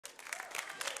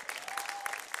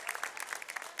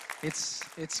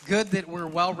It's good that we're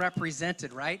well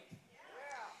represented, right?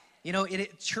 You know,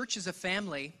 church is a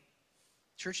family.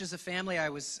 Church is a family. I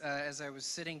was as I was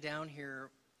sitting down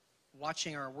here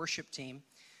watching our worship team,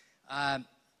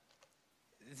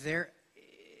 there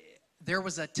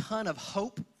was a ton of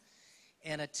hope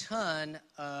and a ton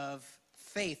of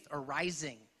faith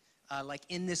arising, like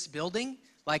in this building,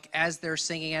 like as they're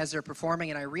singing, as they're performing,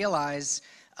 and I realize,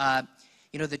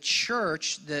 you know, the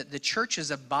church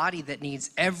is a body that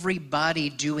needs everybody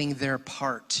doing their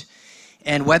part.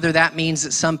 And whether that means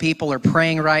that some people are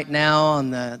praying right now on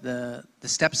the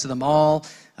steps of the mall,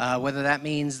 whether that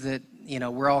means that, you know,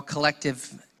 we're all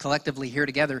collectively here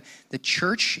together, the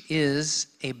church is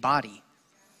a body.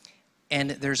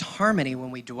 And there's harmony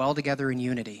when we dwell together in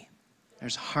unity.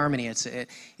 There's harmony. It's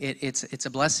a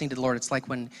blessing to the Lord. It's like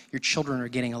when your children are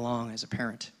getting along as a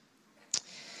parent.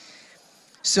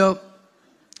 So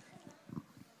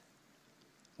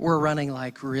we're running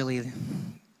like really,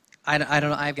 I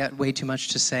don't know, I've got way too much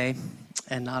to say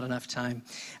and not enough time.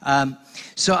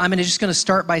 So I'm just going to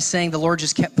start by saying the Lord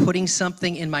just kept putting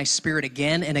something in my spirit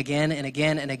again and again and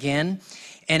again and again.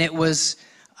 And it was,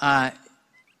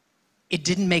 it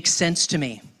didn't make sense to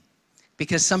me.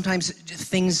 Because sometimes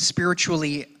things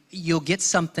spiritually, you'll get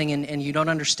something and you don't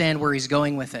understand where he's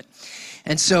going with it.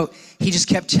 And so he just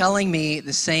kept telling me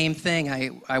the same thing.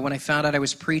 When I found out I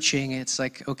was preaching, it's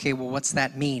like, okay, well, what's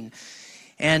that mean?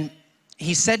 And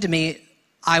he said to me,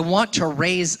 I want to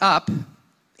raise up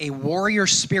a warrior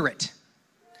spirit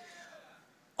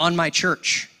on my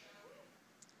church.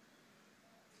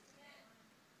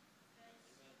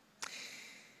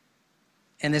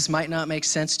 And this might not make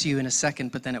sense to you in a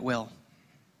second, but then it will.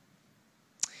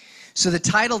 So the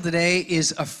title today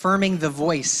is Affirming the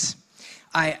Voice.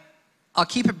 I'll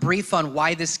keep it brief on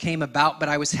why this came about, but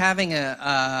I was having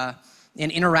an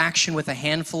interaction with a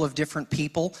handful of different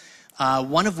people,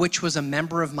 one of which was a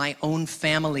member of my own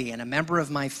family, and a member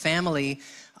of my family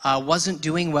wasn't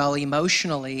doing well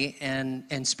emotionally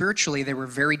and spiritually. They were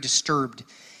very disturbed.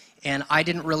 And I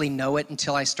didn't really know it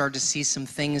until I started to see some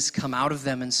things come out of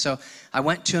them. And so I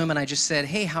went to him and I just said,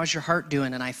 hey, how's your heart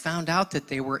doing? And I found out that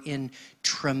they were in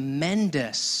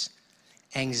tremendous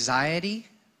anxiety,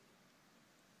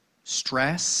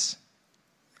 stress.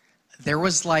 There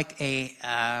was like a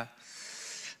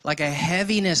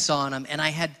heaviness on them. And I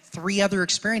had 3 other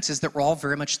experiences that were all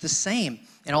very much the same.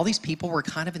 And all these people were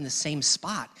kind of in the same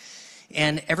spot.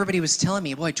 And everybody was telling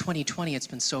me, boy, 2020, it's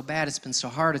been so bad, it's been so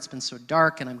hard, it's been so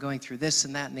dark, and I'm going through this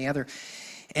and that and the other.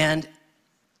 And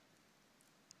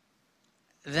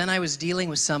then I was dealing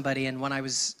with somebody, and when I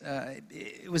was,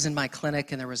 it was in my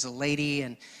clinic, and there was a lady,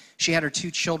 and she had her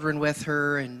 2 children with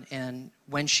her, and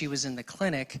when she was in the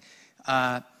clinic,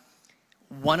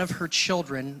 one of her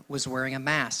children was wearing a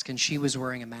mask, and she was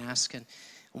wearing a mask, and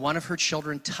one of her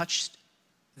children touched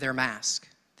their mask.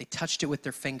 They touched it with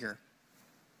their finger.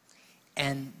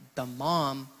 And the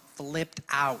mom flipped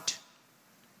out.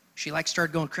 She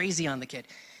started going crazy on the kid.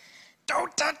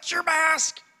 Don't touch your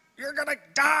mask. You're going to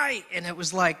die. And it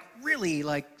was really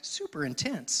super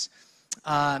intense.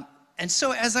 And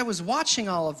so as I was watching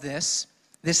all of this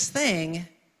thing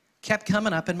kept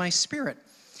coming up in my spirit.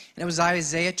 And it was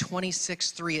Isaiah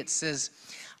 26:3. It says,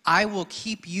 I will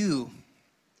keep you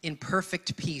in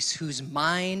perfect peace, whose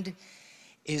mind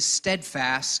is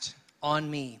steadfast on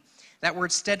me. That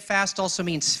word steadfast also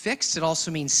means fixed. It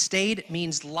also means stayed. It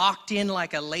means locked in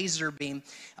like a laser beam.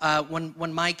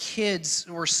 When my kids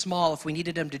were small, if we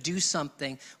needed them to do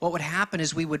something, what would happen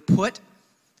is we would put,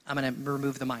 I'm going to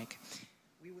remove the mic.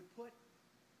 We would put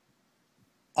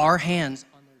our hands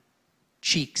on their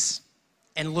cheeks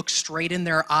and look straight in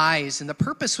their eyes. And the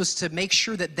purpose was to make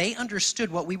sure that they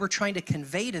understood what we were trying to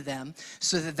convey to them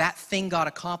so that that thing got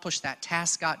accomplished, that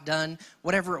task got done,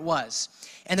 whatever it was.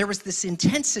 And there was this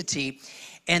intensity,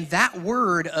 and that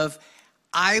word of,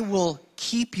 I will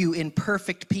keep you in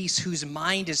perfect peace, whose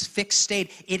mind is fixed,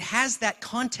 stayed, it has that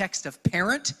context of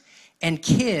parent and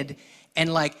kid,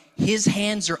 and his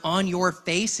hands are on your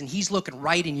face, and he's looking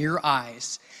right in your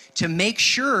eyes to make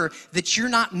sure that you're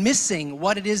not missing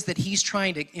what it is that he's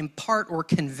trying to impart or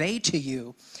convey to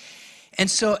you. And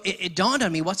so it dawned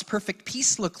on me, what's perfect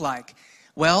peace look like?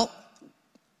 Well,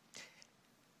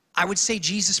 I would say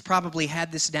Jesus probably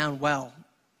had this down well.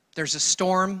 There's a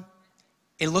storm.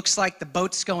 It looks like the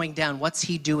boat's going down. What's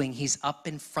he doing? He's up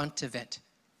in front of it.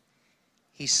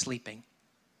 He's sleeping.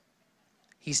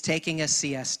 He's taking a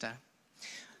siesta.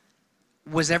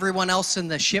 Was everyone else in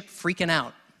the ship freaking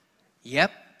out?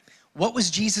 Yep. What was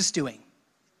Jesus doing?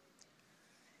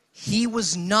 He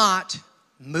was not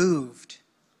moved.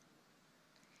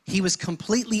 He was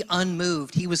completely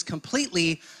unmoved. He was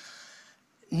completely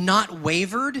not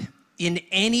wavered in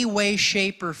any way,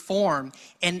 shape, or form.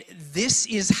 And this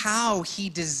is how he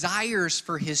desires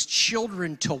for his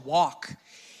children to walk.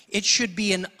 It should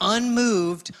be an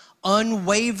unmoved,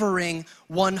 unwavering,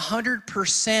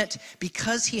 100%,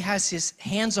 because he has his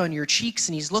hands on your cheeks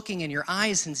and he's looking in your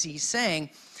eyes and he's saying,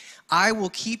 I will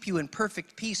keep you in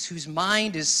perfect peace, whose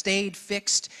mind is stayed,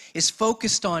 fixed, is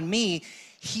focused on me.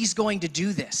 He's going to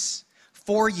do this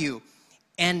for you.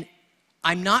 And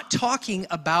I'm not talking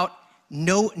about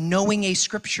knowing a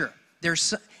scripture.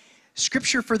 There's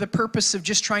scripture for the purpose of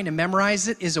just trying to memorize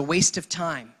it is a waste of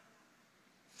time.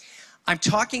 I'm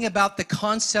talking about the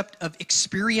concept of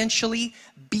experientially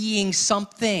being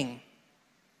something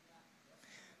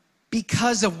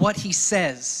because of what he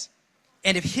says.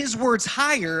 And if his word's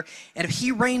higher, and if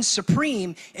he reigns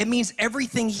supreme, it means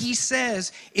everything he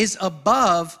says is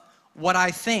above what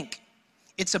I think.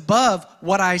 It's above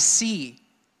what I see.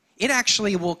 It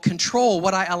actually will control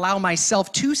what I allow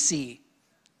myself to see.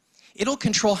 It'll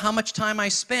control how much time I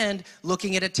spend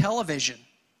looking at a television.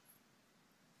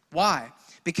 Why?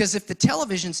 Because if the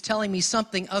television's telling me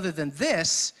something other than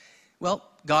this, well,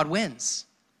 God wins.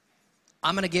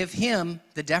 I'm going to give him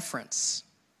the deference.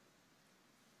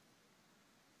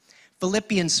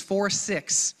 Philippians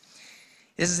 4:6.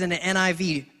 This is in the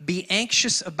NIV. Be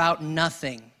anxious about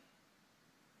nothing.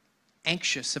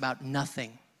 Anxious about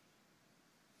nothing.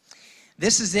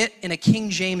 This is it in a King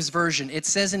James Version. It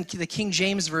says in the King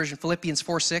James Version, Philippians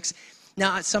 4:6.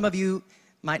 Now, some of you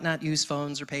might not use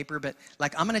phones or paper, but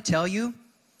like I'm going to tell you,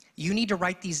 you need to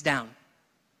write these down.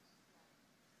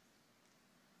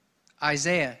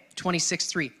 Isaiah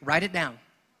 26:3. Write it down.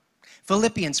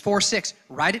 Philippians 4:6,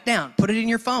 write it down. Put it in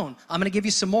your phone. I'm going to give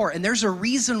you some more. And there's a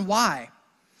reason why.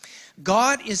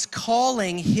 God is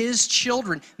calling his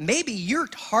children. Maybe your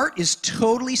heart is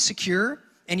totally secure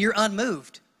and you're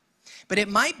unmoved. But it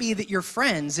might be that your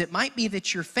friends, it might be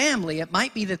that your family, it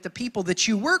might be that the people that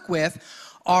you work with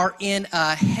are in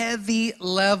a heavy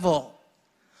level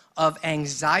of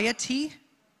anxiety,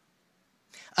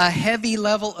 a heavy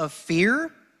level of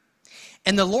fear.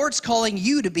 And the Lord's calling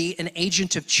you to be an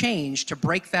agent of change to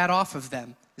break that off of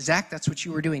them. Zach, that's what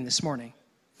you were doing this morning.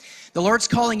 The Lord's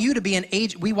calling you to be an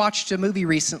agent. We watched a movie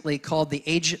recently called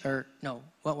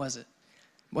what was it?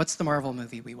 What's the Marvel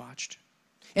movie we watched?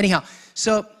 Anyhow,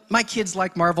 so my kids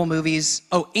like Marvel movies.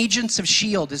 Oh, Agents of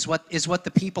S.H.I.E.L.D. is what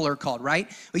the people are called, right?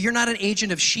 Well, you're not an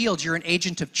agent of S.H.I.E.L.D., you're an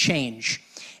agent of change.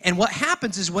 And what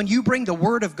happens is when you bring the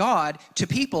Word of God to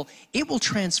people, it will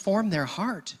transform their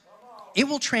heart. It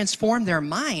will transform their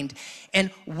mind.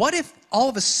 And what if all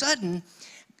of a sudden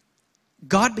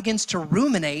God begins to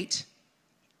ruminate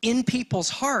in people's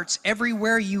hearts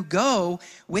everywhere you go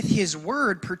with his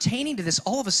word pertaining to this?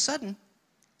 All of a sudden,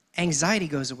 anxiety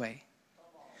goes away.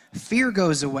 Fear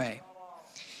goes away.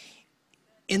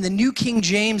 In the New King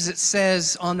James, it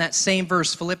says on that same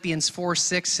verse, Philippians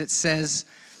 4:6, it says,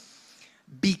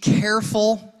 be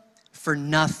careful for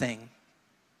nothing.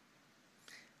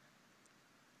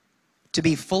 To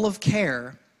be full of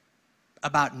care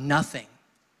about nothing.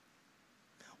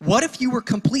 What if you were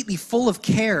completely full of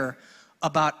care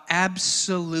about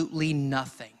absolutely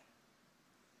nothing?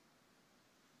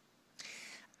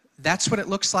 That's what it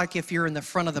looks like if you're in the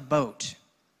front of the boat.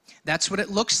 That's what it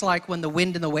looks like when the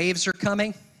wind and the waves are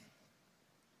coming.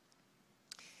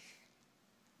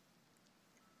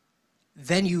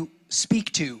 Then you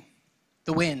speak to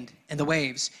the wind and the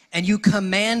waves, and you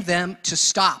command them to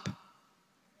stop.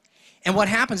 And what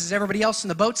happens is everybody else in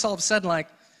the boat's all of a sudden like,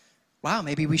 wow,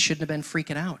 maybe we shouldn't have been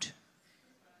freaking out.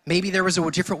 Maybe there was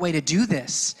a different way to do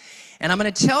this. And I'm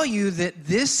going to tell you that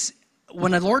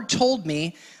when the Lord told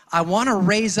me, I want to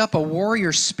raise up a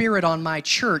warrior spirit on my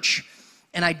church,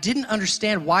 and I didn't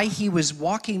understand why he was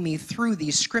walking me through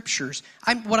these scriptures.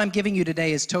 What I'm giving you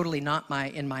today is totally not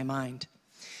in my mind.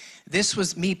 This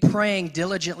was me praying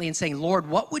diligently and saying, Lord,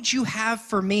 what would you have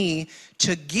for me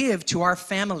to give to our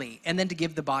family and then to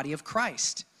give the body of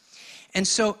Christ? And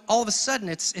so all of a sudden,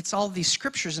 it's all these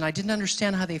scriptures, and I didn't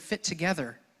understand how they fit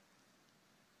together.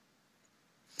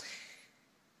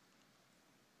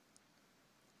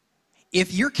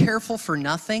 If you're careful for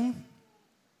nothing,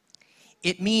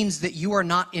 it means that you are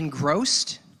not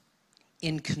engrossed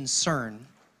in concern,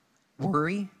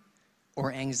 worry,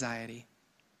 or anxiety.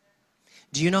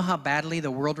 Do you know how badly the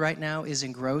world right now is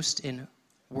engrossed in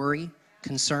worry,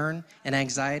 concern, and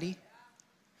anxiety?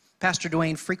 Pastor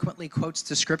Dwayne frequently quotes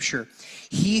the scripture,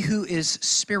 he who is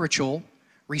spiritual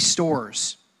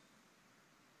restores.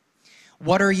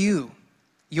 What are you?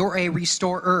 You're a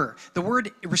restorer. The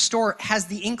word restore has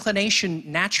the inclination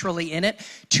naturally in it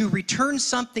to return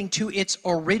something to its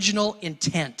original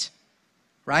intent,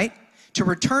 right? to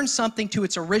return something to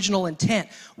its original intent.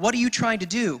 What are you trying to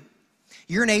do?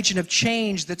 You're an agent of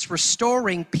change that's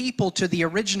restoring people to the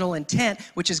original intent,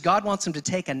 which is God wants them to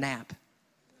take a nap.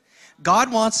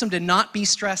 God wants them to not be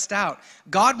stressed out.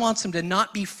 God wants them to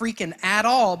not be freaking at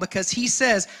all, because he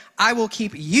says, I will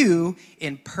keep you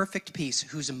in perfect peace,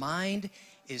 whose mind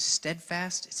is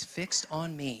steadfast, is fixed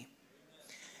on me.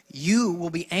 You will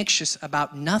be anxious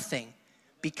about nothing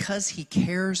because he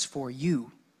cares for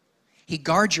you. He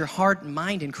guards your heart and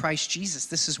mind in Christ Jesus.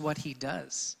 This is what he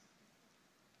does.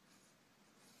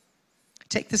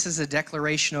 Take this as a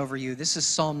declaration over you. This is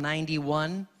Psalm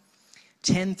 91,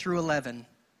 10 through 11.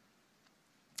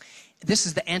 This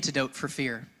is the antidote for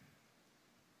fear.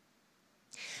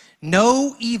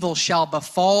 No evil shall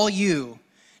befall you,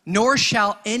 nor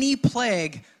shall any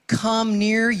plague come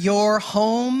near your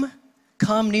home,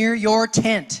 come near your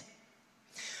tent.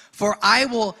 For I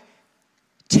will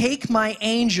take my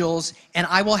angels, and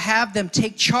I will have them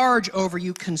take charge over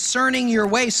you concerning your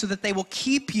way, so that they will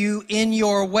keep you in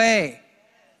your way.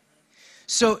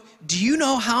 So, do you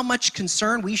know how much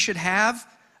concern we should have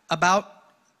about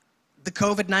the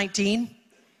COVID-19?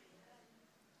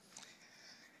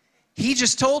 He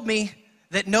just told me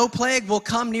that no plague will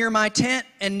come near my tent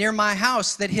and near my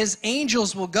house, that his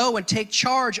angels will go and take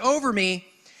charge over me,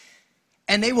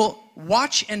 and they will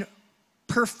watch and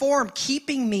perform,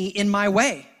 keeping me in my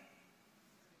way.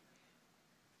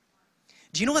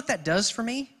 Do you know what that does for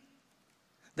me?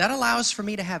 That allows for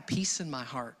me to have peace in my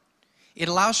heart. It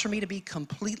allows for me to be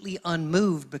completely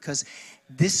unmoved, because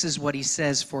this is what he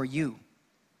says for you.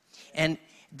 And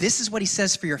this is what he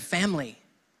says for your family.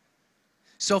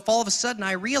 So if all of a sudden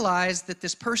I realize that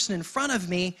this person in front of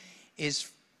me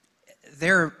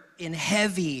they're in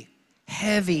heavy,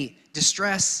 heavy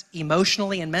distress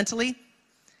emotionally and mentally,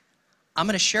 I'm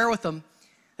going to share with them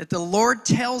that the Lord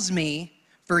tells me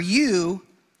for you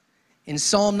in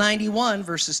Psalm 91,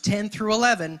 verses 10 through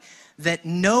 11, that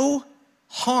no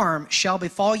harm shall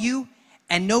befall you,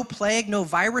 and no plague, no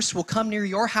virus will come near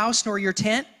your house nor your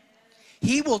tent.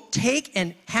 He will take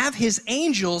and have his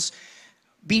angels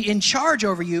be in charge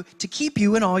over you to keep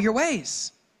you in all your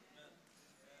ways.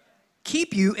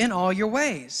 Keep you in all your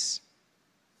ways.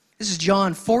 This is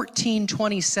John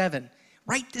 14:27.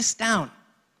 Write this down.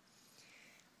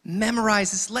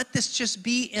 Memorize this. Let this just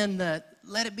be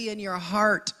let it be in your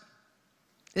heart.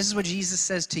 This is what Jesus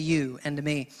says to you and to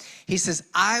me. He says,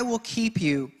 I will keep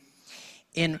you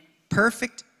in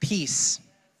perfect peace.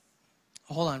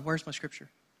 Hold on, where's my scripture?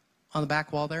 On the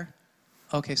back wall there?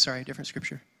 Okay, sorry, different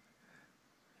scripture.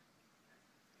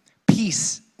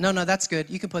 Peace. No, that's good.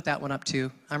 You can put that one up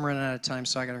too. I'm running out of time,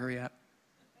 so I got to hurry up.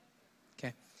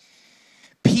 Okay.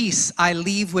 Peace I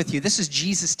leave with you. This is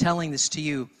Jesus telling this to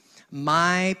you.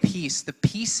 My peace, the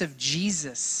peace of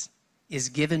Jesus is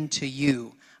given to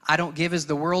you. I don't give as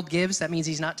the world gives. That means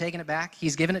he's not taking it back.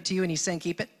 He's giving it to you and he's saying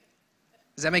keep it.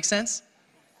 Does that make sense?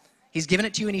 He's giving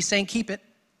it to you and he's saying keep it.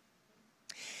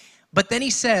 But then he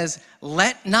says,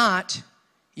 let not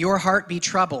your heart be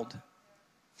troubled.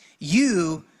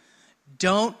 You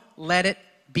don't let it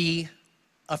be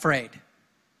afraid.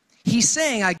 He's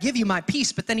saying, I give you my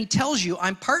peace, but then he tells you,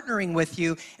 I'm partnering with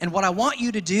you, and what I want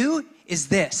you to do is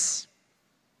this.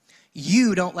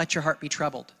 You don't let your heart be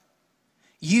troubled.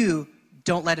 You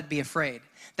don't let it be afraid.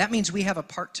 That means we have a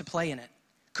part to play in it.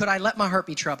 Could I let my heart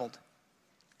be troubled?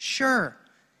 Sure.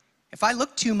 If I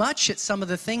look too much at some of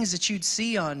the things that you'd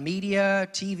see on media,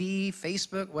 TV,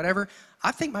 Facebook, whatever,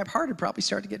 I think my heart would probably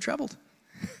start to get troubled.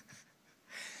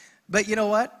 But you know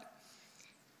what?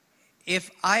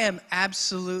 If I am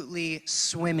absolutely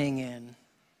swimming in,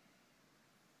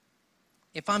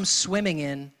 if I'm swimming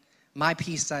in, my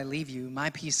peace I leave you, my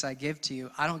peace I give to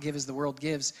you, I don't give as the world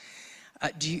gives.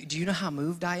 Do you know how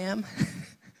moved I am?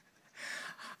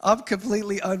 I'm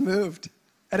completely unmoved.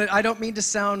 And I don't mean to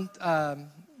sound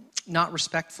not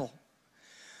respectful,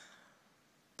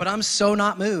 but I'm so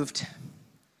not moved,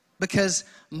 because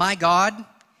my God,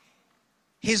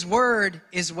 his word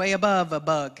is way above a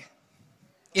bug.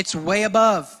 It's way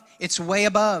above. It's way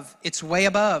above. It's way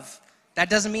above. That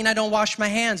doesn't mean I don't wash my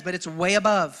hands, but it's way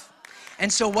above.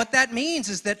 And so what that means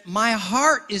is that my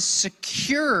heart is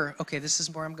secure. Okay, this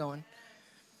is where I'm going.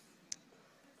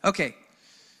 Okay,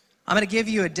 I'm going to give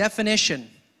you a definition.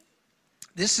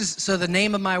 So the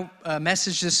name of my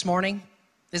message this morning,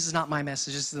 this is not my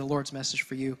message, this is the Lord's message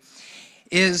for you,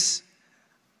 is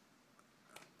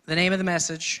the name of the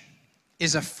message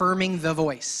is Affirming the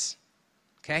Voice,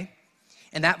 okay?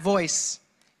 And that voice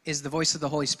is the voice of the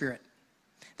Holy Spirit.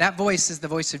 That voice is the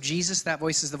voice of Jesus. That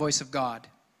voice is the voice of God.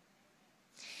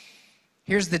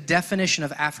 Here's the definition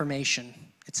of affirmation.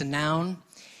 It's a noun.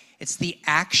 It's the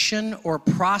action or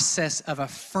process of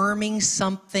affirming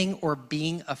something or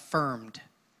being affirmed.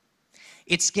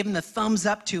 It's given the thumbs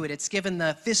up to it. It's given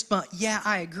the fist bump. Yeah,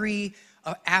 I agree.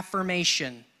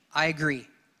 Affirmation. I agree.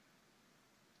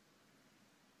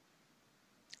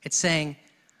 It's saying,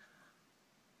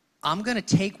 I'm going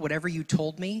to take whatever you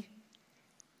told me,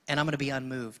 and I'm going to be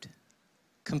unmoved,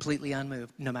 completely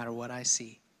unmoved, no matter what I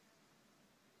see.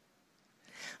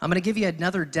 I'm going to give you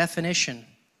another definition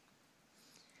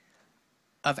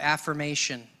of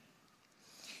affirmation.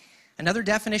 Another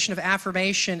definition of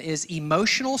affirmation is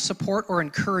emotional support or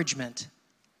encouragement.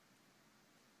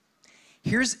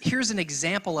 Here's an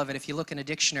example of it if you look in a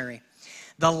dictionary.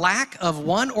 The lack of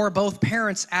one or both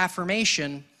parents'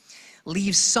 affirmation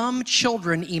leaves some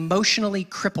children emotionally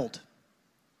crippled.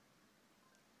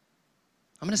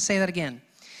 I'm going to say that again.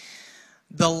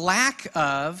 The lack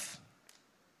of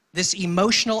this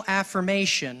emotional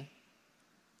affirmation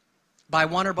by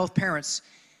one or both parents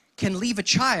can leave a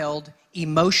child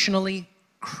emotionally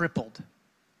crippled.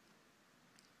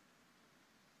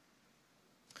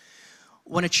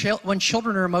 When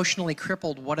children are emotionally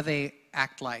crippled, what do they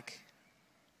act like?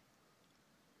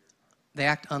 They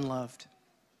act unloved.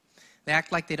 They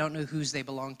act like they don't know whose they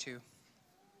belong to.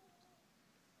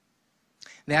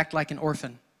 They act like an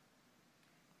orphan.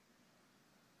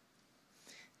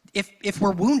 If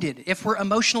we're wounded, if we're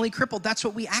emotionally crippled, that's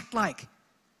what we act like.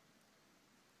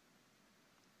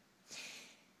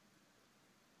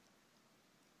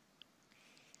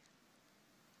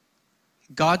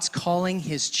 God's calling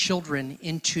his children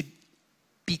into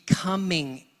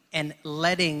becoming and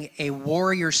letting a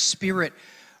warrior spirit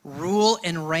rule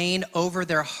and reign over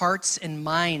their hearts and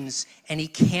minds, and he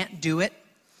can't do it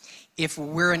if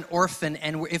we're an orphan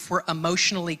and if we're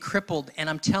emotionally crippled. And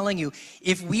I'm telling you,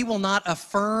 if we will not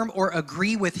affirm or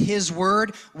agree with his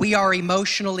word, we are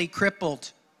emotionally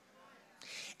crippled.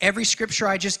 Every scripture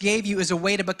I just gave you is a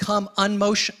way to become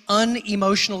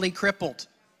unemotionally crippled.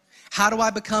 How do I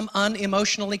become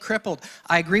unemotionally crippled?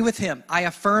 I agree with him. I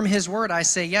affirm his word. I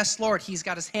say, yes, Lord. He's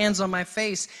got his hands on my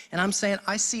face, and I'm saying,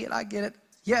 I see it. I get it.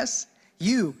 Yes,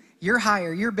 you're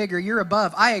higher, you're bigger, you're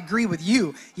above. I agree with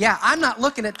you. Yeah, I'm not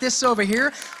looking at this over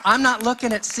here. I'm not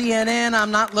looking at CNN.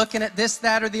 I'm not looking at this,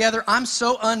 that, or the other. I'm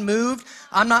so unmoved.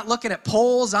 I'm not looking at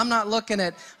polls. I'm not looking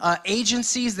at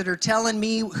agencies that are telling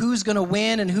me who's going to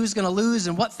win and who's going to lose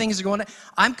and what things are going to.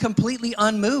 I'm completely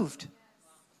unmoved.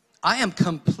 I am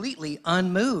completely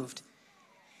unmoved.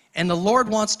 And the Lord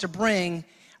wants to bring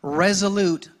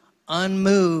resolute,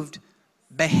 unmoved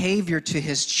behavior to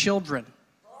his children.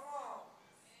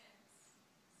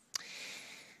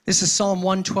 This is Psalm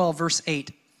 112, verse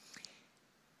 8.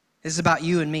 This is about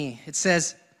you and me. It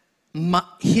says,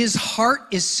 his heart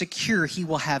is secure. He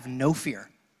will have no fear.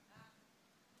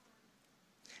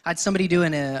 I had somebody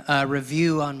doing a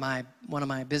review on one of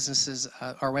my businesses,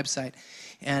 our website.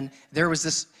 And there was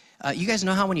this, you guys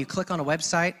know how when you click on a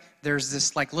website, there's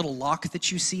this like little lock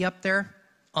that you see up there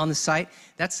on the site?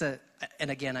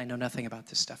 And again, I know nothing about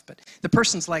this stuff, but the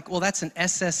person's like, well, that's an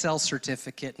SSL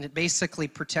certificate, and it basically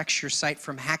protects your site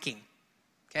from hacking,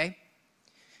 okay?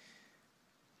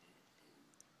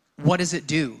 What does it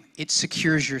do? It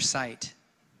secures your site.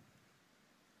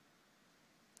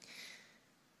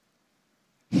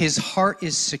 His heart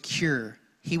is secure.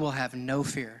 He will have no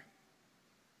fear.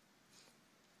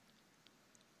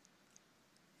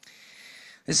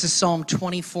 This is Psalm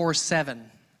 24:7.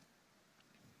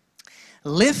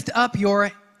 Lift up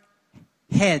your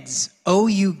heads, O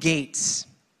you gates.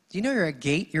 Do you know you're a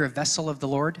gate? You're a vessel of the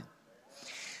Lord.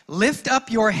 Lift up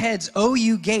your heads, O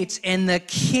you gates, and the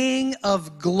King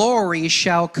of glory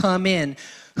shall come in.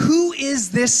 Who is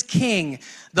this King?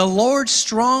 The Lord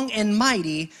strong and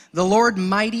mighty, the Lord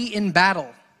mighty in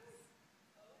battle.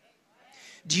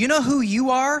 Do you know who you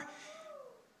are?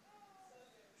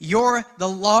 You're the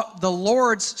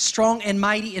Lord's strong and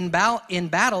mighty in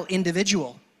battle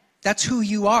individual. That's who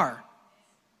you are.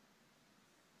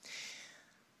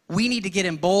 We need to get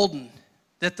emboldened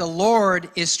that the Lord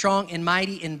is strong and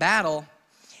mighty in battle,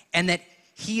 and that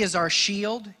he is our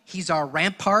shield, he's our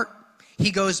rampart. He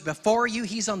goes before you,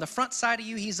 he's on the front side of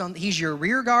you, he's your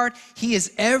rear guard, he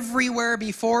is everywhere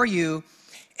before you.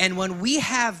 And when we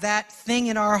have that thing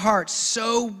in our hearts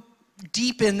so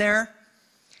deep in there,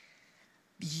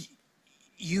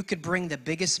 you could bring the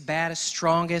biggest, baddest,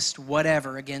 strongest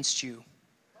whatever against you.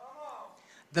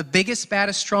 The biggest,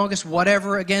 baddest, strongest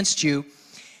whatever against you,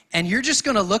 and you're just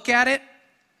going to look at it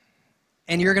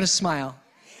and you're going to smile.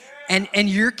 And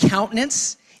your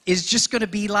countenance is just going to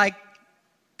be like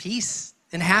peace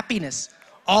and happiness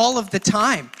all of the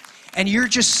time. And you're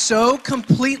just so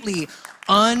completely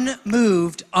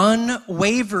unmoved,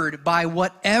 unwavered by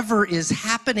whatever is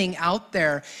happening out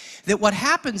there, that what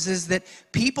happens is that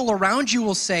people around you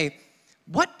will say,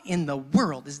 what in the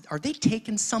world? Are they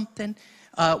taking something?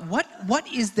 What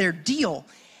is their deal?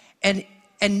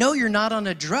 And no, you're not on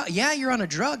a drug. Yeah, you're on a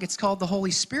drug. It's called the Holy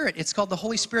Spirit. It's called the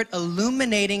Holy Spirit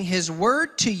illuminating His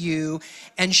Word to you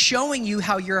and showing you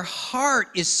how your heart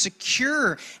is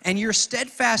secure and you're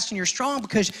steadfast and you're strong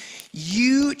because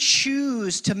you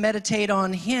choose to meditate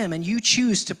on Him and you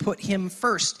choose to put Him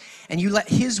first and you let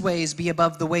His ways be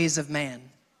above the ways of man.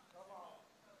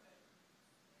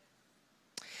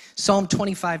 Psalm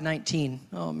 25:19.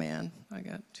 Oh man, I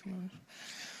got too much.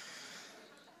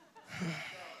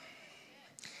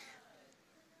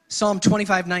 Psalm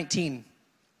 25:19.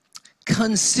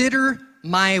 Consider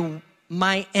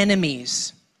my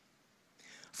enemies,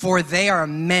 for they are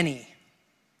many.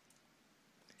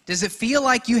 Does it feel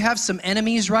like you have some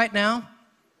enemies right now?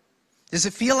 Does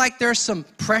it feel like there's some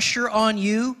pressure on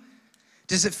you?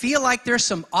 Does it feel like there's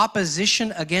some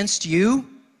opposition against you?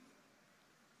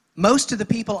 Most of the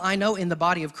people I know in the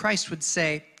body of Christ would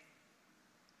say,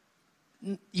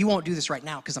 you won't do this right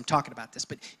now because I'm talking about this,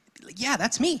 but yeah,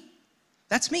 that's me.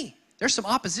 That's me. There's some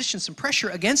opposition, some pressure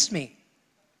against me.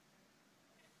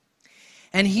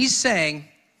 And He's saying,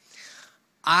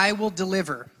 I will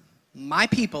deliver my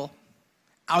people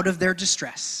out of their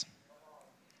distress.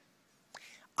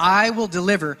 I will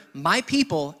deliver my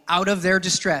people out of their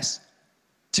distress.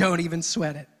 Don't even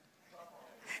sweat it.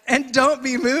 And don't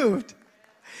be moved.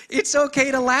 It's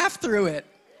okay to laugh through it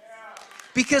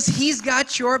because He's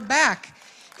got your back.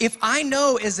 If I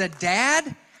know as a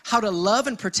dad how to love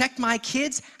and protect my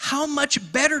kids, how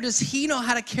much better does He know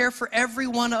how to care for every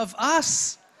one of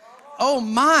us? Oh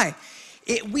my.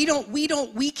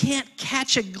 We can't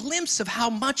catch a glimpse of how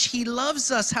much He loves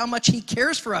us, how much He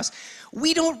cares for us.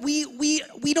 We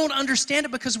don't understand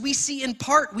it because we see in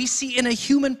part, we see in a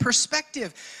human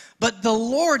perspective. But the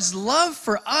Lord's love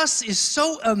for us is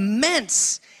so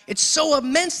immense. It's so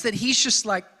immense that He's just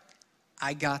like,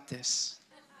 I got this.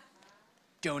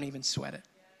 Don't even sweat it.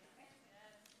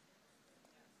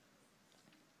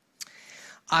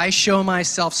 I show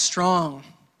myself strong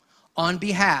on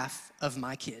behalf of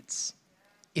my kids.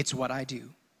 It's what I do.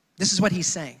 This is what He's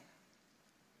saying.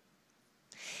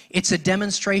 It's a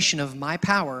demonstration of my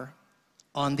power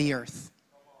on the earth.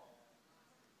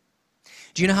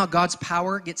 Do you know how God's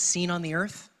power gets seen on the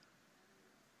earth?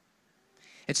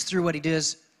 It's through what He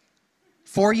does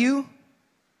for you,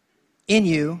 in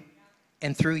you,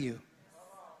 and through you.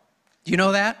 Do you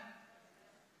know that?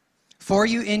 For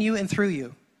you, in you, and through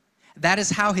you. That is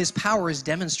how His power is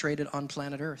demonstrated on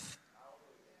planet Earth.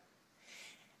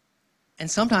 And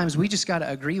sometimes we just got to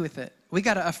agree with it. We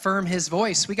got to affirm His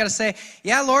voice. We got to say,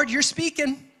 yeah, Lord, you're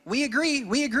speaking. We agree.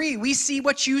 We agree. We see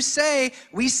what you say.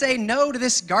 We say no to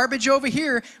this garbage over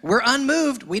here. We're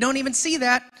unmoved. We don't even see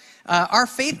that. Our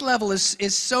faith level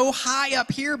is so high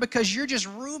up here because you're just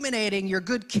ruminating your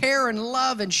good care and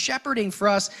love and shepherding for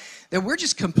us that we're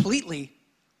just completely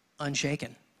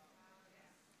unshaken.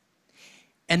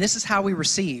 And this is how we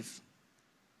receive.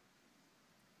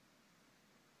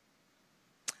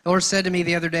 The Lord said to me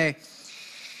the other day,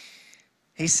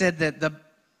 He said that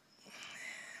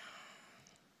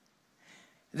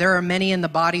there are many in the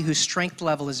body whose strength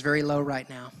level is very low right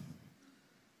now.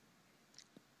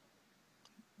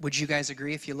 Would you guys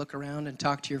agree if you look around and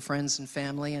talk to your friends and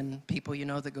family and people you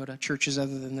know that go to churches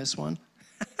other than this one?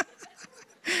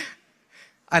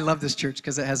 I love this church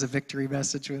because it has a victory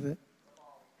message with it.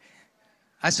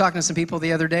 I was talking to some people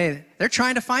the other day. They're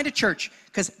trying to find a church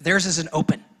because theirs isn't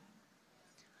open.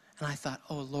 And I thought,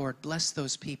 oh, Lord, bless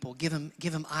those people. Give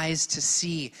them eyes to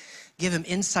see. Give them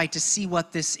insight to see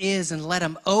what this is and let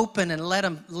them open and let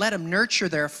them nurture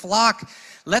their flock.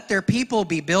 Let their people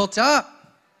be built up.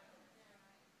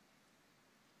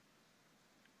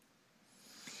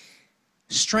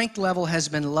 Strength level has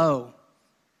been low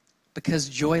because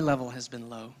joy level has been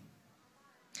low.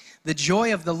 The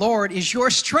joy of the Lord is your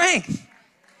strength.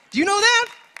 Do you know that?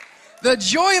 The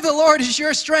joy of the Lord is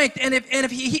your strength. And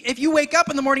if you wake up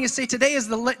in the morning and say, today is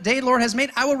the day the Lord has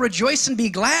made, I will rejoice and be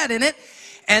glad in it.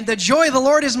 And the joy of the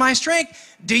Lord is my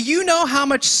strength. Do you know how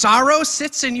much sorrow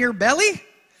sits in your belly?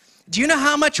 Do you know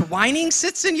how much whining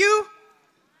sits in you?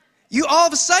 You all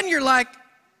of a sudden you're like,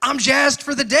 I'm jazzed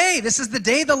for the day. This is the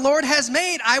day the Lord has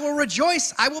made. I will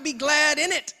rejoice. I will be glad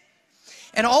in it.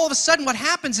 And all of a sudden what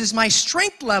happens is my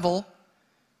strength level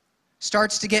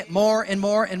starts to get more and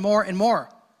more and more and more.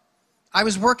 I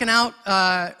was working out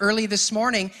early this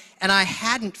morning, and I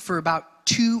hadn't for about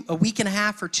a week and a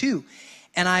half or two.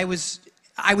 And I was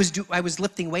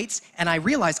lifting weights, and I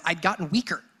realized I'd gotten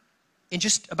weaker in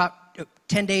just about about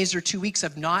 10 days or 2 weeks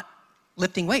of not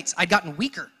lifting weights. I'd gotten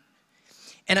weaker.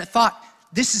 And I thought,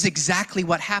 this is exactly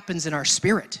what happens in our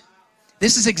spirit.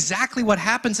 This is exactly what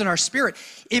happens in our spirit.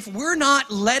 If we're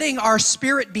not letting our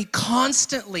spirit be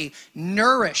constantly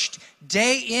nourished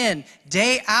day in,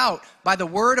 day out by the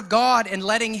Word of God and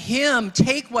letting Him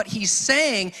take what He's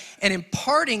saying and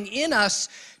imparting in us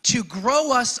to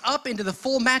grow us up into the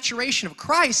full maturation of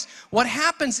Christ, what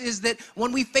happens is that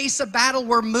when we face a battle,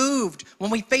 we're moved.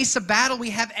 When we face a battle, we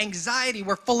have anxiety.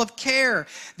 We're full of care.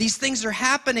 These things are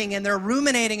happening and they're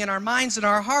ruminating in our minds and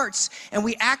our hearts, and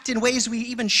we act in ways we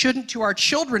even shouldn't to our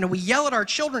children, and we yell at our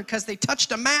children because they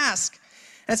touched a mask.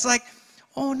 And it's like,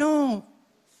 oh no,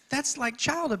 that's like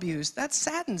child abuse. That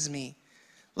saddens me.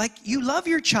 Like, you love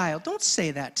your child. Don't say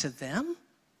that to them.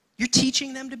 You're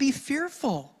teaching them to be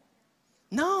fearful.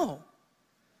 No.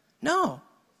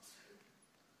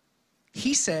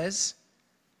 He says,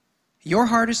 your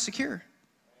heart is secure.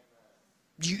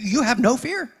 You have no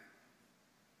fear.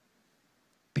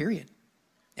 Period.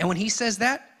 And when he says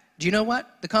that, do you know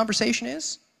what the conversation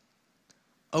is?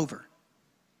 Over.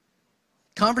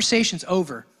 Conversation's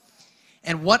over.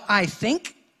 And what I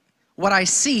think, what I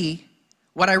see,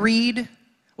 what I read,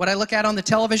 what I look at on the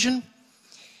television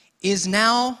is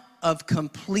now of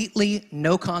completely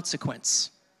no consequence.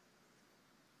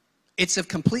 It's of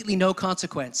completely no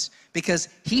consequence because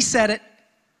he said it,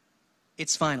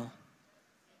 it's final.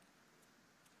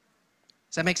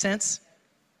 Does that make sense?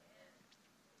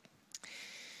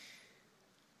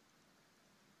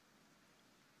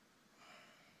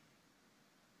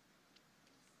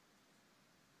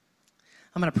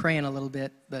 I'm going to pray in a little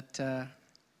bit, but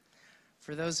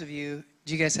for those of you,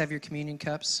 do you guys have your communion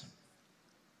cups?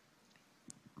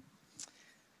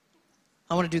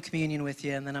 I want to do communion with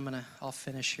you, and then I'll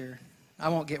finish here. I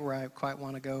won't get where I quite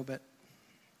want to go,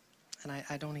 and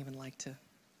I don't even like to.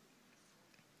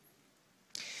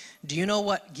 Do you know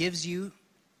what gives you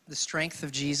the strength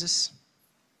of Jesus?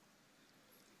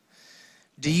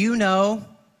 Do you know,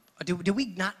 do we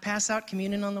not pass out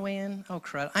communion on the way in? Oh,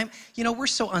 crud. We're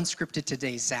so unscripted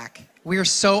today, Zach. We are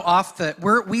so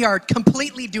we are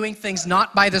completely doing things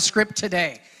not by the script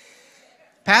today.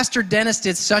 Pastor Dennis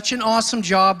did such an awesome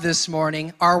job this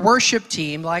morning. Our worship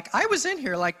team, I was in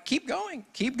here, keep going.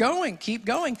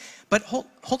 But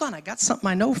hold on, I got something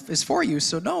I know is for you,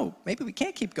 so no, maybe we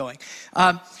can't keep going.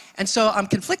 And so I'm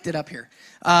conflicted up here.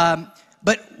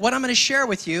 But what I'm going to share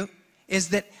with you is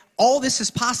that all this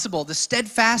is possible. The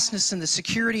steadfastness and the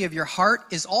security of your heart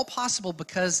is all possible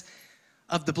because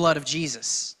of the blood of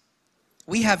Jesus.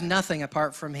 We have nothing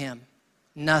apart from Him.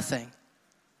 Nothing.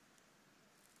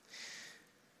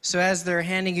 So as they're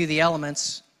handing you the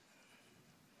elements,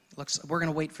 we're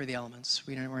going to wait for the elements.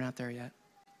 We're not there yet.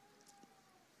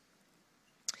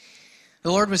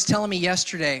 The Lord was telling me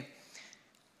yesterday,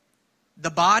 the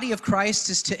body of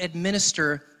Christ is to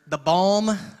administer the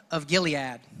balm of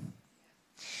Gilead.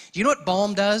 Do you know what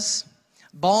balm does?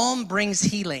 Balm brings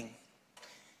healing.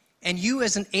 And you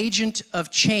as an agent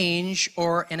of change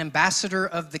or an ambassador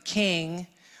of the King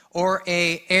or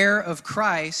an heir of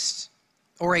Christ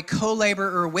or a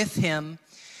co-laborer with Him,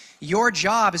 your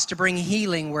job is to bring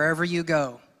healing wherever you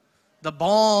go. The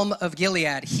balm of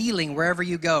Gilead, healing wherever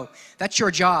you go. That's your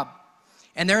job.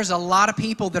 And there's a lot of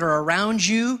people that are around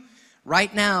you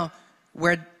right now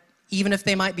where even if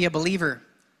they might be a believer,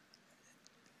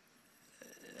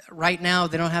 right now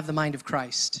they don't have the mind of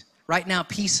Christ. Right now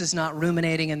peace is not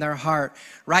ruminating in their heart.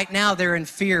 Right now they're in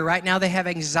fear. Right now they have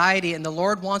anxiety, and the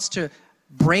Lord wants to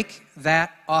break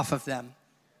that off of them.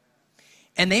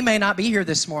 And they may not be here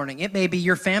this morning. It may be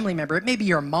your family member. It may be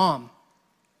your mom.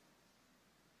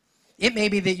 It may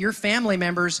be that your family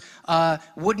members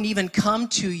wouldn't even come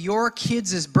to your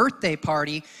kids' birthday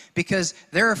party because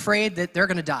they're afraid that they're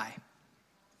going to die.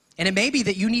 And it may be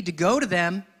that you need to go to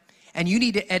them and you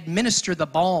need to administer the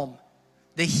balm,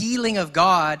 the healing of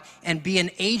God, and be an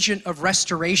agent of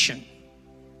restoration.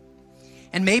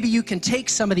 And maybe you can take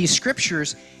some of these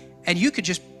scriptures and you could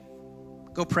just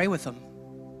go pray with them.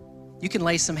 You can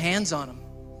lay some hands on them.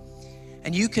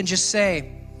 And you can just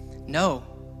say, no,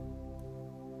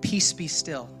 peace be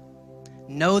still.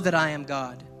 Know that I am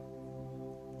God.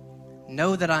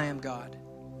 Know that I am God.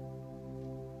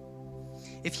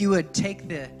 If you would take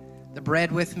the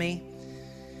bread with me.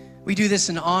 We do this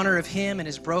in honor of Him and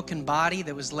His broken body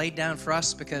that was laid down for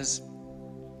us because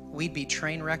we'd be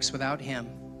train wrecks without Him.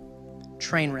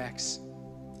 Train wrecks.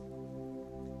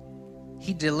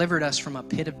 He delivered us from a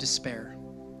pit of despair.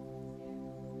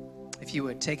 If you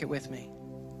would, take it with me.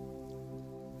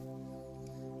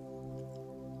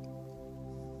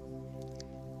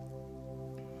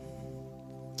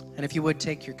 And if you would,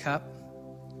 take your cup.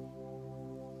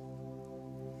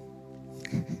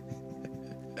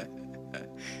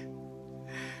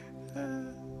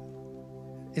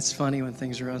 It's funny when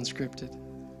things are unscripted.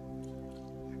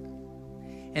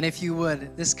 And if you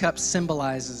would, this cup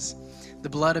symbolizes the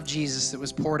blood of Jesus that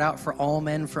was poured out for all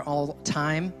men for all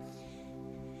time,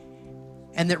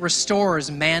 and that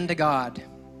restores man to God.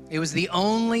 It was the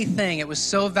only thing, it was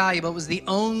so valuable, it was the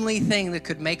only thing that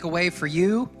could make a way for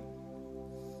you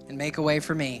and make a way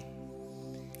for me.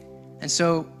 And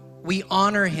so we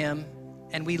honor him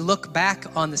and we look back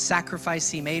on the sacrifice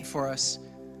he made for us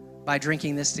by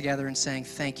drinking this together and saying,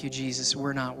 thank you, Jesus,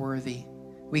 we're not worthy.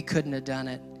 We couldn't have done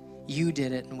it. You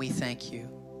did it, and we thank you.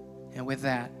 And with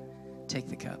that, take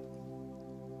the cup.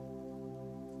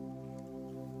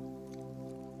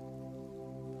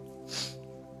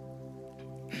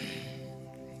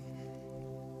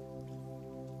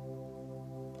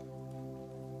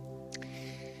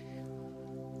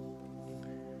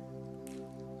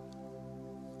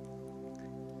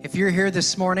 If you're here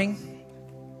this morning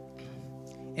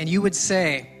and you would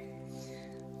say,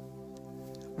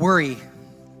 worry,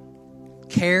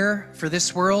 care for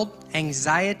this world,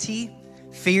 anxiety,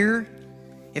 fear,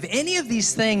 if any of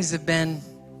these things have been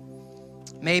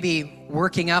maybe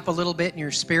working up a little bit in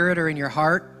your spirit or in your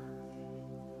heart,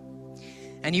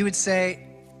 and you would say,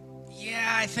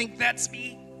 yeah, I think that's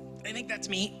me.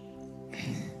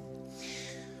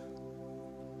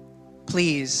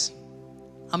 Please,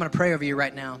 I'm going to pray over you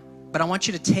right now, but I want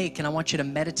you to take and I want you to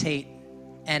meditate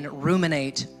and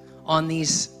ruminate on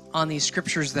these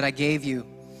scriptures that I gave you,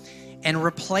 and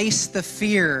replace the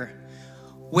fear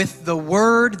with the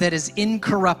word that is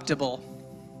incorruptible,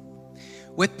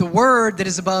 with the word that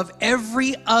is above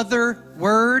every other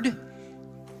word,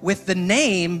 with the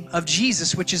name of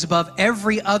Jesus, which is above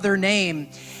every other name.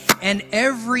 And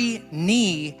every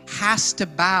knee has to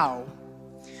bow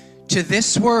to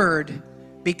this word,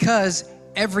 because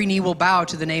every knee will bow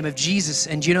to the name of Jesus.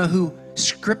 And do you know who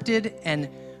scripted and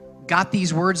got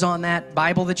these words on that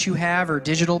Bible that you have, or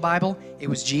digital Bible? It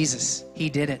was Jesus. He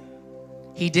did it.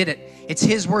 He did it. It's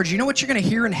his words. You know what you're going to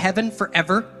hear in heaven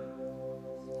forever?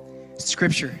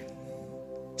 Scripture.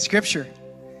 Scripture.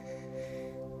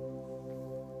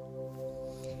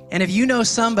 And if you know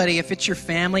somebody, if it's your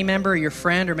family member or your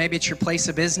friend, or maybe it's your place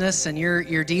of business and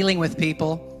you're dealing with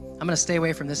people, I'm going to stay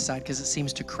away from this side because it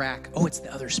seems to crack. Oh, it's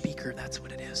the other speaker. That's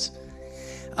what it is.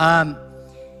 And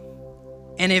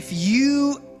if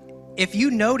you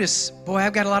notice, boy,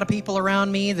 I've got a lot of people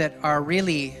around me that are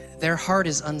really, their heart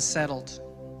is unsettled.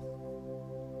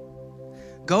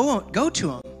 Go to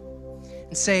them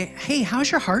and say, hey, how's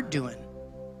your heart doing?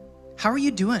 How are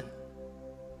you doing?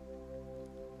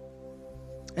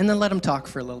 And then let them talk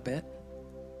for a little bit.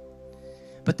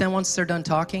 But then once they're done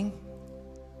talking,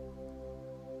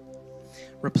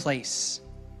 replace.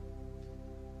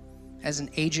 As an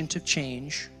agent of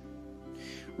change,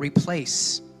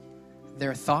 replace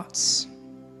their thoughts,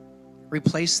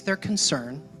 replace their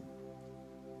concern,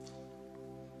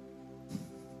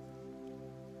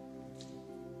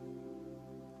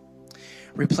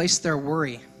 replace their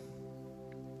worry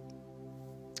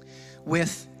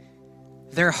with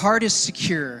their heart is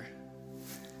secure,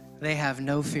 they have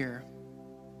no fear.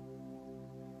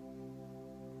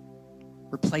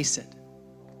 Replace it.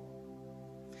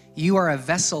 You are a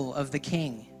vessel of the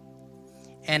King.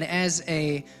 And as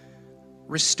a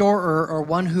restorer, or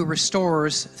one who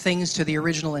restores things to the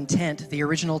original intent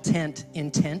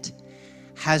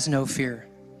has no fear.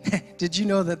 Did you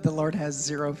know that the Lord has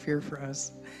zero fear for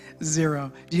us?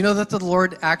 Zero. Do you know that the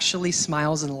Lord actually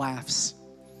smiles and laughs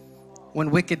when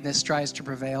wickedness tries to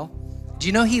prevail? Do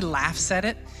you know he laughs at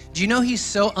it? Do you know he's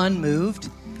so unmoved?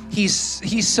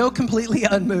 He's so completely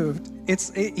unmoved.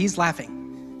 He's laughing.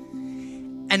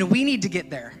 And we need to get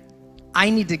there. I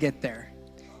need to get there.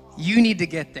 You need to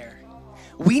get there.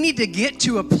 We need to get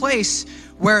to a place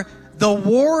where the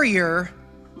warrior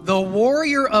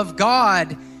of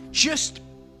God just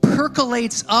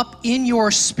percolates up in your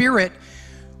spirit,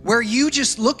 where you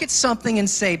just look at something and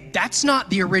say, that's not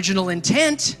the original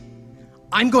intent.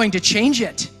 I'm going to change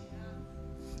it.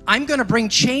 I'm going to bring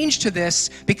change to this,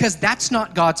 because that's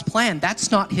not God's plan. That's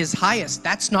not his highest.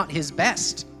 That's not his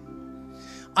best.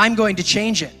 I'm going to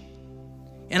change it.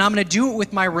 And I'm going to do it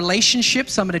with my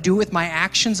relationships. I'm going to do it with my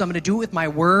actions. I'm going to do it with my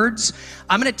words.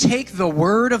 I'm going to take the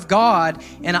word of God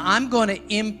and I'm going to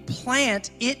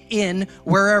implant it in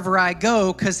wherever I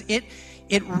go, because it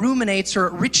ruminates, or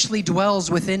it richly dwells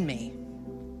within me.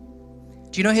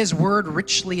 Do you know his word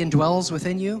richly indwells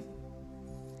within you?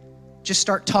 Just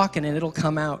start talking and it'll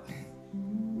come out.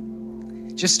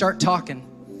 Just start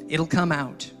talking. It'll come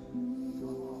out.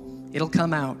 It'll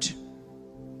come out.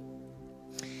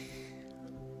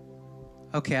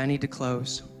 Okay, I need to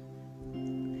close.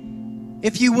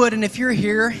 If you would, and if you're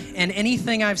here and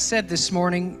anything I've said this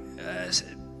morning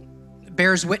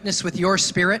bears witness with your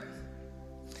spirit,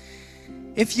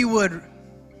 if you would,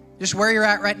 just where you're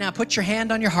at right now, put your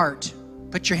hand on your heart.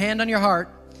 Put your hand on your heart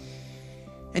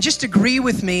and just agree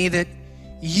with me that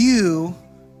you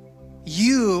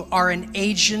are an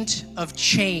agent of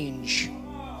change.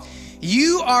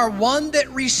 You are one that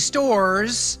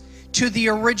restores to the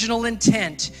original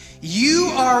intent.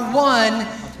 You are one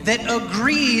that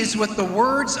agrees with the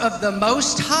words of the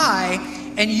Most High,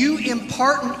 and you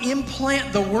impart and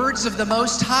implant the words of the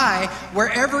Most High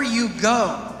wherever you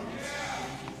go.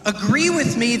 Agree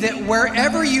with me that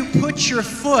wherever you put your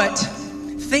foot,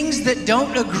 things that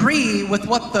don't agree with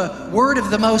what the word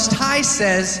of the Most High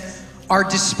says are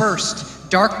dispersed.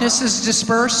 Darkness is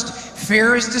dispersed,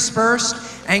 fear is dispersed,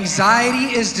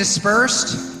 anxiety is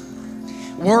dispersed,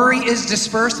 worry is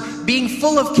dispersed, being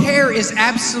full of care is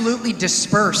absolutely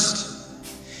dispersed.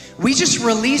 We just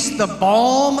release the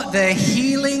balm, the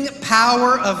healing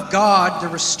power of God, the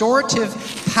restorative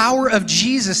power of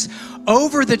Jesus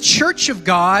over the church of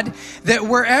God, that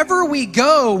wherever we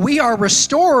go, we are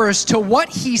restorers to what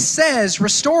He says,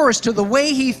 restorers to the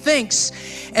way He thinks,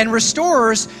 and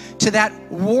restorers to that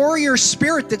warrior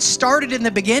spirit that started in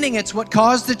the beginning. It's what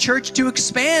caused the church to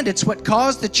expand. It's what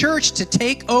caused the church to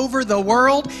take over the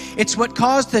world. It's what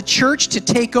caused the church to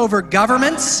take over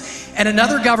governments, and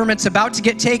another government's about to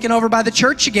get taken over by the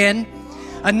church again.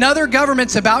 Another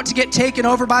government's about to get taken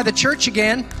over by the church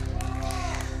again.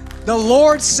 The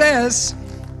Lord says,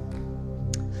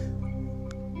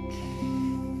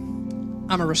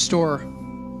 I'm a restorer.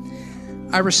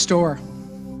 I restore.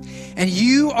 And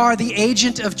you are the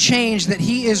agent of change that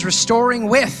He is restoring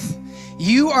with.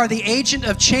 You are the agent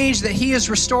of change that He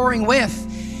is restoring with.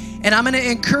 And I'm going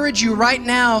to encourage you right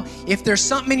now, if there's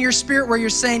something in your spirit where you're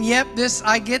saying, yep,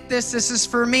 I get this is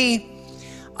for me,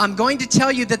 I'm going to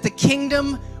tell you that the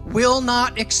kingdom will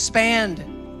not expand.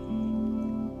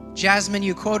 Jasmine,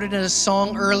 you quoted in a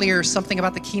song earlier something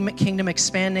about the kingdom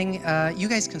expanding. You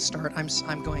guys can start.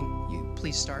 I'm going. You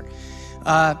please start.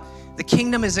 The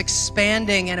kingdom is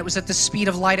expanding, and it was at the speed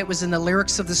of light. It was in the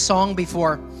lyrics of the song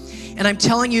before. And I'm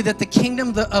telling you that the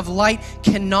kingdom of light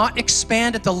cannot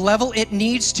expand at the level it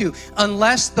needs to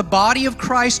unless the body of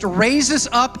Christ raises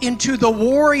up into the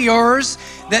warriors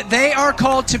that they are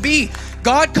called to be.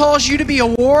 God calls you to be a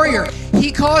warrior.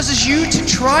 He causes you to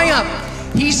triumph.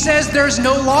 He says there's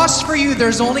no loss for you.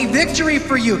 There's only victory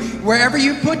for you. Wherever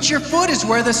you put your foot is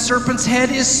where the serpent's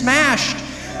head is smashed.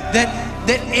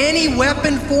 That any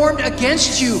weapon formed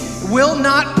against you will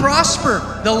not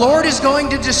prosper. The Lord is going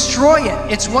to destroy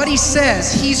it. It's what He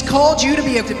says. He's called you to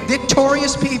be a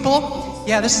victorious people.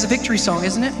 Yeah, this is a victory song,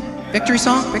 isn't it? Victory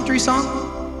song? Victory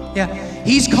song? Yeah.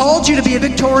 He's called you to be a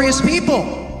victorious people.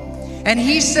 And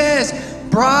He says,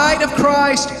 bride of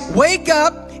Christ, wake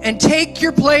up and take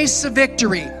your place of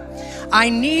victory. I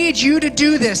need you to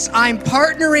do this. I'm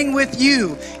partnering with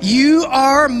you. You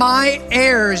are my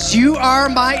heirs. You are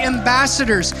my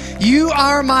ambassadors. You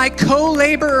are my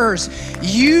co-laborers.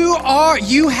 You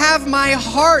have my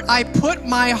heart. I put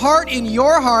my heart in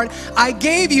your heart. I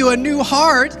gave you a new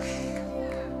heart.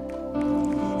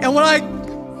 And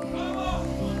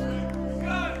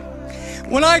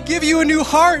when I give you a new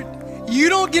heart, you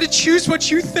don't get to choose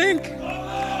what you think.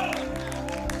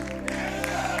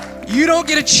 You don't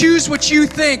get to choose what you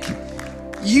think.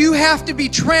 You have to be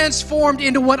transformed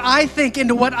into what I think,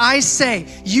 into what I say.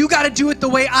 You got to do it the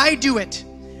way I do it.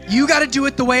 You got to do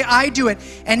it the way I do it.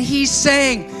 And He's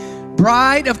saying,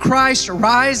 bride of Christ,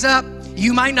 rise up.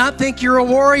 You might not think you're a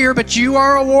warrior, but you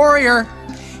are a warrior.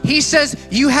 He says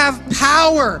you have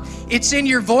power. It's in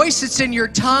your voice. It's in your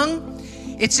tongue.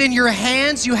 It's in your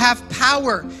hands. You have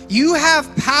power. You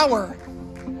have power.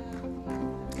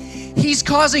 He's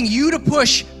causing you to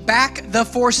push back the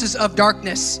forces of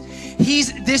darkness.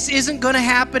 This isn't going to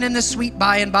happen in the sweet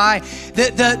by and by.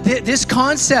 This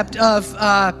concept of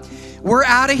we're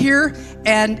out of here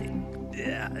and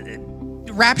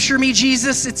rapture me,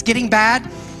 Jesus, it's getting bad.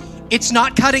 It's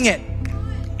not cutting it.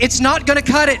 It's not going to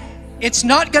cut it. It's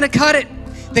not going to cut it.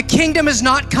 The kingdom is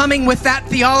not coming with that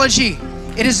theology.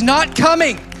 It is not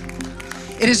coming.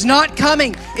 It is not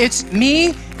coming. It's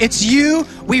me. It's you.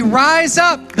 We rise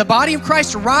up, the body of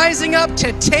Christ rising up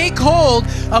to take hold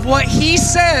of what He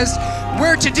says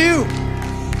we're to do.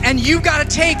 And you've got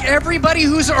to take everybody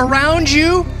who's around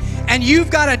you, and you've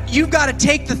got to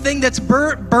take the thing that's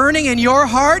burning in your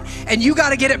heart, and you got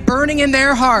to get it burning in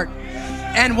their heart.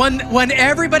 And when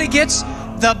everybody gets,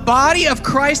 the body of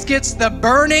Christ gets the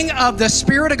burning of the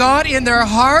Spirit of God in their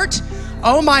heart,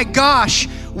 oh my gosh,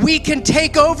 we can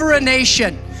take over a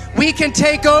nation. We can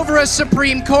take over a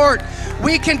Supreme Court.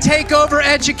 We can take over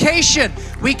education.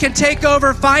 We can take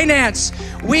over finance.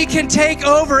 We can take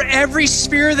over every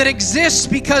sphere that exists,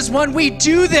 because when we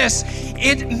do this,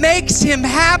 it makes him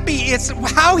happy. It's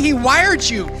how he wired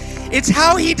you. It's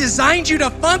how he designed you to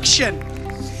function.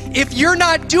 If you're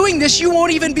not doing this, you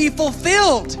won't even be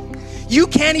fulfilled. You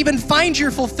can't even find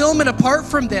your fulfillment apart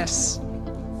from this.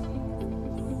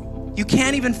 You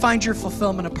can't even find your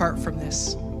fulfillment apart from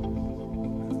this.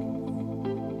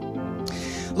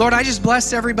 Lord, I just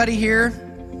bless everybody here.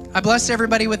 I bless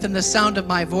everybody within the sound of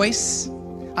my voice.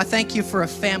 I thank you for a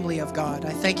family of God.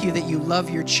 I thank you that you love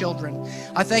your children.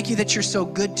 I thank you that you're so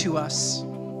good to us.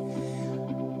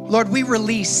 Lord, we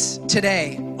release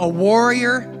today a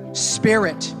warrior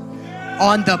spirit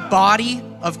on the body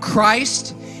of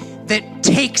Christ that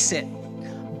takes it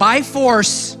by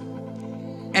force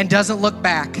and doesn't look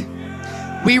back.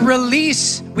 We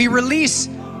release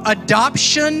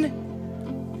adoption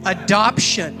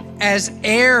as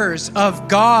heirs of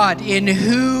God in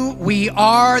who we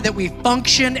are, that we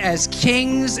function as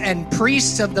kings and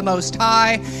priests of the Most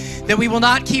High, that we will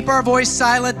not keep our voice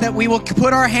silent, that we will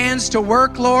put our hands to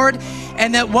work, Lord,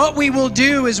 and that what we will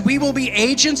do is we will be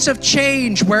agents of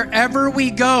change wherever we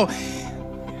go.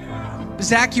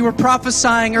 Zach, you were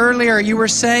prophesying earlier. You were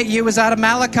saying, it was out of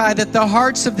Malachi, that the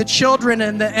hearts of the children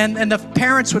and the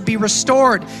parents would be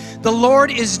restored. The Lord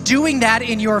is doing that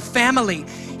in your family.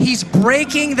 He's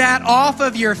breaking that off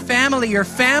of your family. Your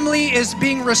family is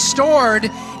being restored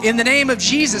in the name of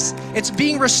Jesus. It's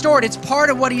being restored. It's part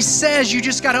of what he says. You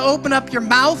just got to open up your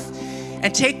mouth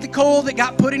and take the coal that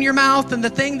got put in your mouth and the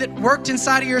thing that worked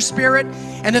inside of your spirit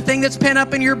and the thing that's pent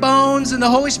up in your bones and the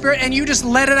Holy Spirit, and you just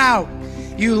let it out.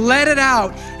 You let it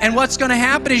out. And what's going to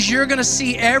happen is you're going to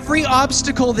see every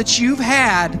obstacle that you've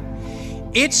had,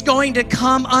 it's going to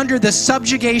come under the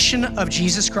subjugation of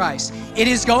Jesus Christ. It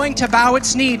is going to bow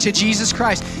its knee to Jesus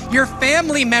Christ. Your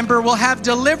family member will have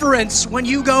deliverance when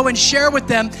you go and share with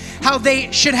them how they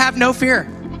should have no fear.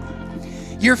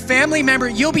 Your family member,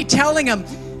 you'll be telling them,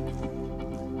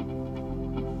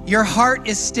 your heart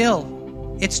is still.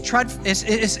 It's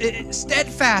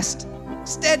steadfast,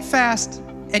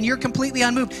 and you're completely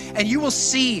unmoved. And you will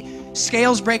see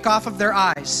scales break off of their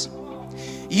eyes.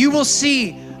 You will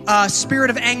see a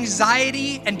spirit of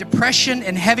anxiety and depression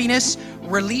and heaviness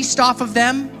released off of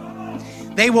them.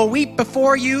 They will weep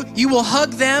before you. You will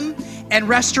hug them, and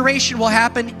restoration will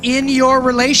happen in your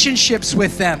relationships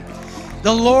with them.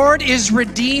 The Lord is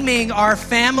redeeming our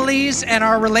families and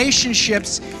our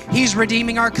relationships. He's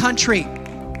redeeming our country.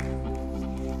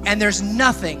 And there's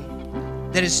nothing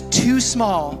that is too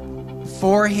small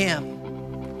for him.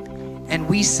 And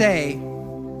we say,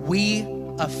 we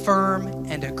affirm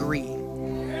and agree.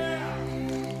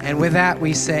 And with that,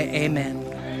 we say amen.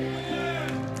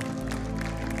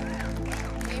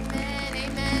 Amen,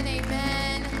 amen,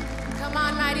 amen. Come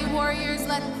on, mighty warriors,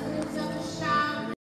 let